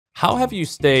How have you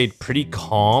stayed pretty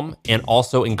calm and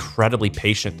also incredibly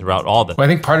patient throughout all this? Well, I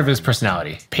think part of it is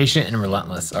personality. Patient and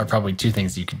relentless are probably two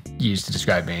things you could use to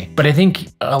describe me. But I think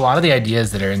a lot of the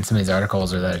ideas that are in some of these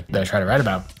articles or that I try to write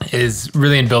about is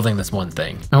really in building this one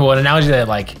thing. Well, an analogy that I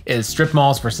like is strip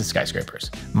malls versus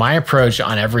skyscrapers. My approach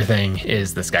on everything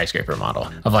is the skyscraper model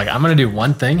of like, I'm gonna do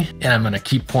one thing and I'm gonna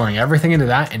keep pouring everything into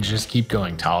that and just keep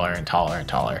going taller and taller and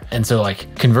taller. And so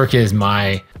like ConvertKit is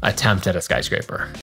my attempt at a skyscraper.